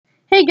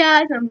Hey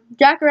guys, I'm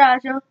Jack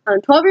Arajo. I'm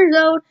 12 years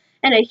old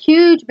and a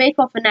huge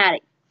baseball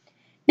fanatic.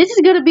 This is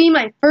going to be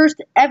my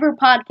first ever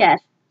podcast.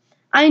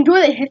 I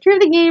enjoy the history of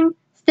the game,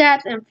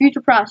 stats, and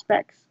future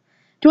prospects.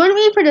 Join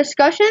me for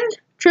discussions,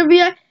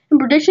 trivia, and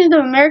predictions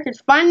of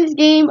America's finest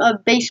game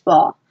of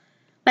baseball.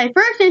 My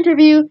first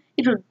interview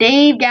is with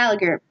Dave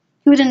Gallagher.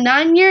 He was a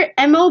 9-year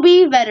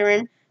MLB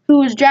veteran who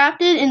was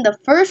drafted in the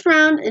first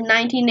round in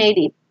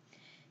 1980.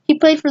 He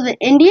played for the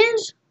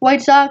Indians,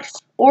 White Sox,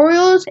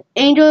 Orioles,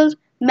 Angels,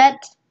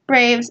 Mets,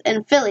 Braves,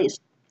 and Phillies.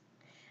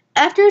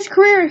 After his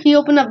career, he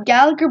opened up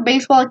Gallagher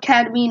Baseball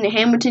Academy in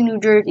Hamilton, New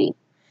Jersey.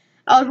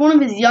 I was one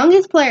of his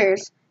youngest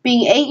players,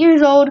 being 8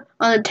 years old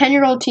on a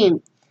 10-year-old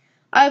team.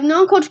 I have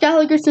known Coach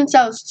Gallagher since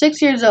I was 6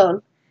 years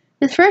old.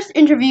 His first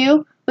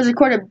interview was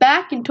recorded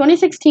back in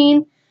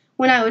 2016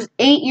 when I was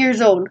 8 years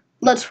old.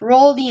 Let's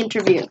roll the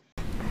interview.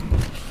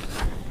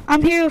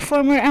 I'm here with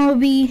former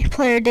MLB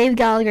player Dave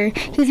Gallagher.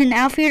 He's an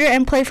outfielder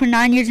and played for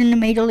 9 years in the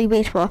Major League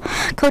Baseball.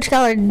 Coach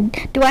Gallagher,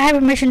 do I have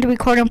permission to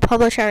record and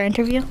publish our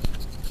interview?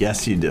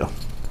 Yes, you do.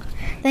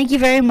 Thank you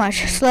very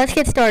much. So let's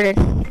get started.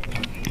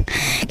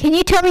 Can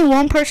you tell me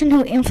one person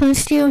who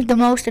influenced you the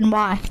most and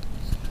why?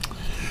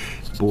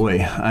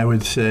 Boy, I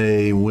would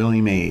say Willie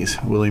Mays.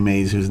 Willie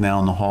Mays, who's now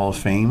in the Hall of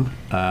Fame.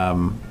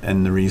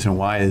 And the reason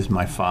why is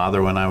my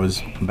father, when I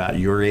was about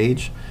your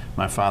age,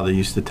 my father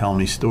used to tell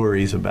me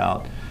stories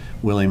about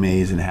Willie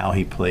Mays and how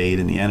he played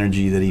and the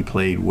energy that he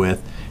played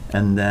with.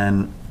 And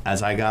then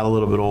as I got a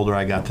little bit older,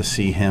 I got to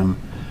see him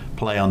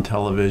play on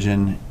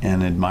television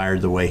and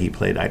admired the way he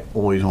played. I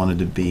always wanted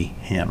to be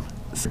him.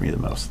 That's me the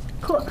most.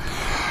 Cool.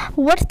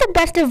 What's the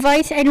best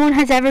advice anyone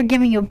has ever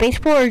given you,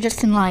 baseball or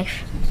just in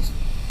life?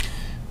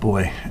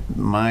 Boy,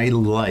 my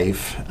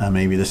life,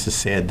 maybe this is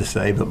sad to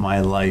say, but my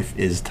life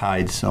is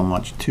tied so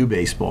much to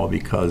baseball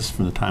because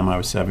from the time I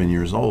was 7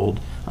 years old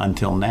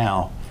until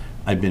now,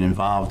 I've been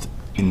involved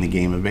in the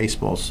game of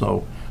baseball.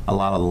 So a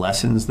lot of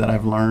lessons that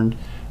I've learned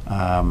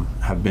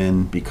have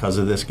been because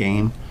of this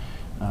game.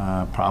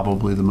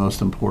 Probably the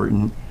most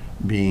important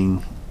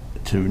being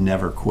to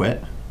never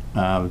quit,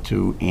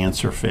 to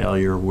answer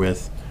failure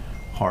with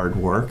hard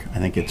work. I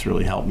think it's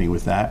really helped me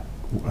with that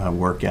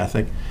work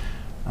ethic.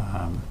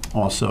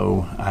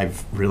 Also,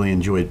 I've really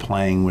enjoyed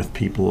playing with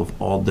people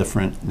of all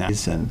different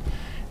nations and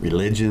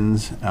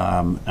religions,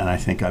 and I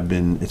think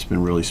it's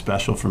been really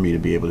special for me to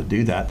be able to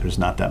do that. There's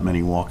not that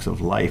many walks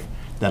of life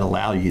that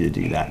allow you to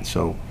do that.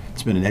 So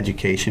it's been an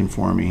education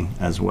for me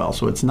as well.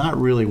 So it's not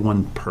really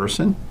one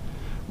person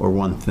or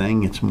one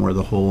thing, it's more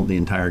the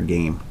entire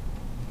game.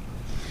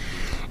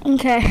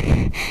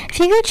 Okay. If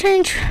you could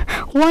change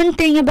one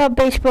thing about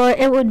baseball,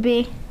 it would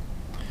be?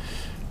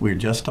 We were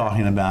just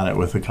talking about it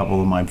with a couple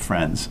of my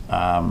friends.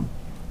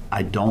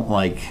 I don't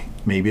like,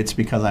 maybe it's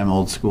because I'm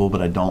old school, but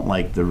I don't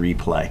like the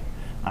replay.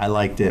 I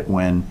liked it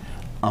when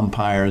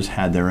umpires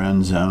had their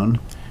own zone,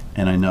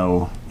 and I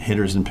know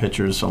hitters and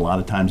pitchers a lot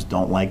of times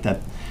don't like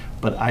that,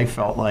 but I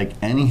felt like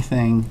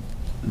anything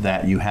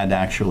that you had to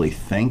actually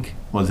think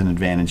was an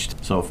advantage.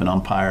 So if an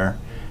umpire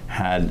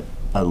had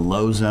a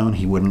low zone,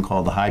 he wouldn't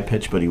call the high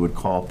pitch, but he would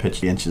call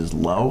pitch inches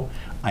low.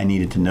 I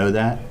needed to know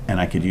that, and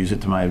I could use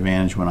it to my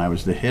advantage when I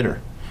was the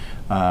hitter.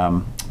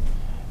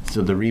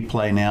 So the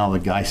replay now, the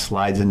guy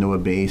slides into a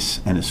base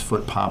and his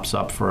foot pops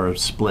up for a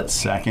split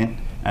second.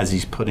 As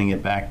he's putting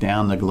it back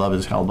down, the glove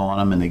is held on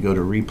him and they go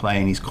to replay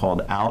and he's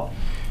called out.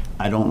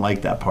 I don't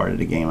like that part of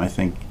the game. I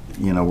think,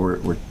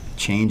 we're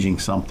changing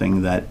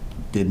something that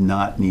did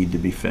not need to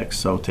be fixed.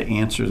 So to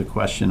answer the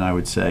question, I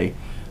would say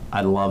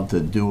I'd love to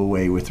do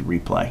away with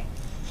replay.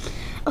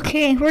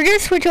 Okay, we're going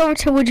to switch over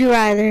to Would You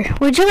Rather.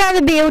 Would you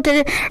rather be able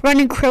to run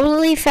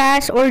incredibly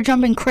fast or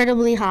jump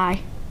incredibly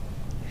high?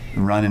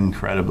 Run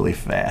incredibly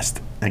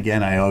fast.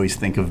 Again, I always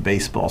think of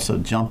baseball, so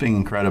jumping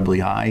incredibly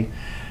high,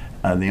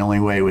 the only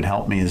way it would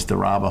help me is to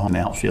rob an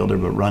outfielder,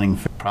 but running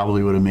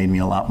probably would have made me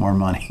a lot more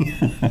money.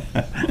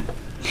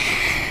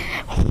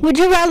 Would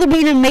you rather be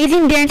an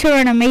amazing dancer or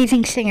an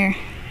amazing singer?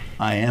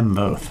 I am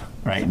both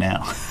right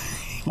now.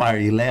 Why are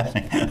you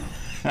laughing?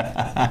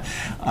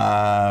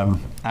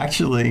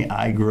 Actually,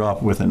 I grew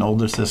up with an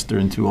older sister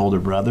and two older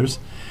brothers.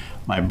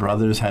 My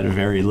brothers had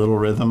very little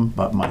rhythm,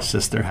 but my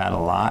sister had a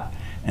lot.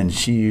 And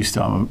she used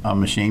to,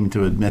 I'm ashamed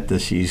to admit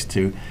this, she used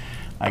to,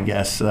 I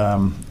guess,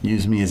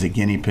 use me as a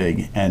guinea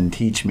pig and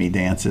teach me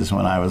dances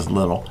when I was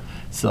little.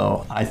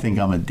 So I think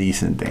I'm a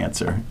decent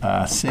dancer.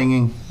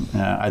 Singing,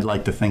 I'd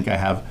like to think I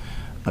have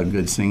a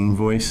good singing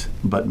voice,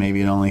 but maybe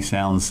it only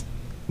sounds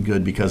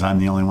good because I'm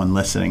the only one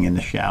listening in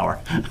the shower.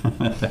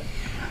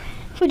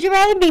 Would you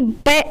rather be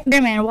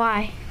Spider-Man?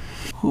 Why?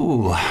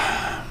 Ooh,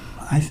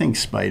 I think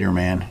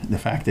Spider-Man, the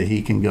fact that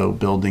he can go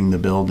building to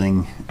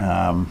building,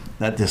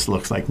 that just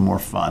looks like more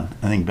fun.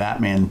 I think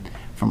Batman,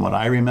 from what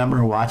I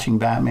remember watching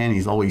Batman,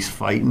 he's always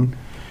fighting.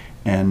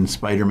 And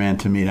Spider-Man,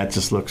 to me, that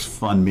just looks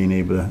fun, being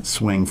able to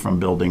swing from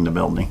building to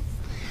building.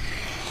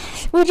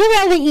 Would you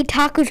rather eat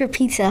tacos or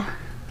pizza?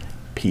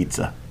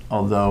 Pizza.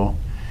 Although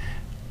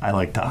I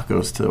like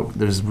tacos too.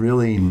 There's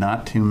really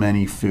not too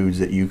many foods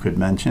that you could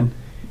mention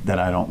that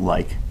I don't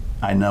like.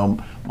 I know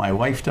my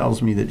wife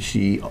tells me that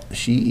she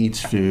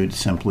eats food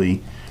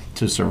simply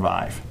to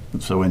survive.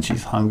 So when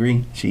she's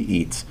hungry, she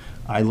eats.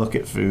 I look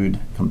at food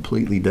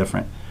completely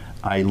different.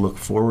 I look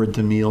forward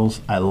to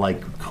meals. I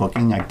like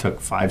cooking. I took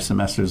 5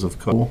 semesters of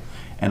cooking,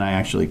 and I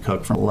actually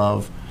cook from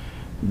love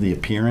the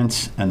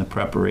appearance and the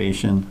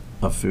preparation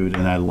of food,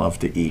 and I love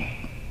to eat.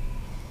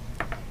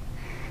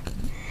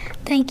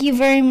 Thank you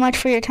very much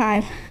for your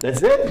time.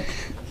 That's it.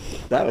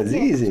 That was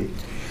easy.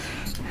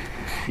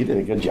 You did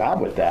a good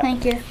job with that.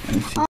 Thank you.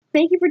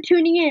 Thank you for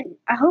tuning in.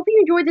 I hope you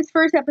enjoyed this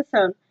first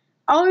episode.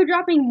 I'll be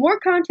dropping more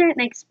content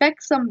and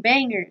expect some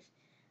bangers.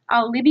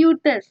 I'll leave you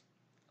with this.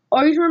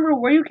 Always remember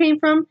where you came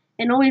from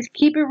and always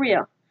keep it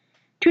real.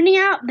 Tuning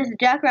out, this is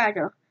Jack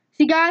Raggio.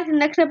 See you guys in the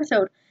next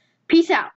episode. Peace out.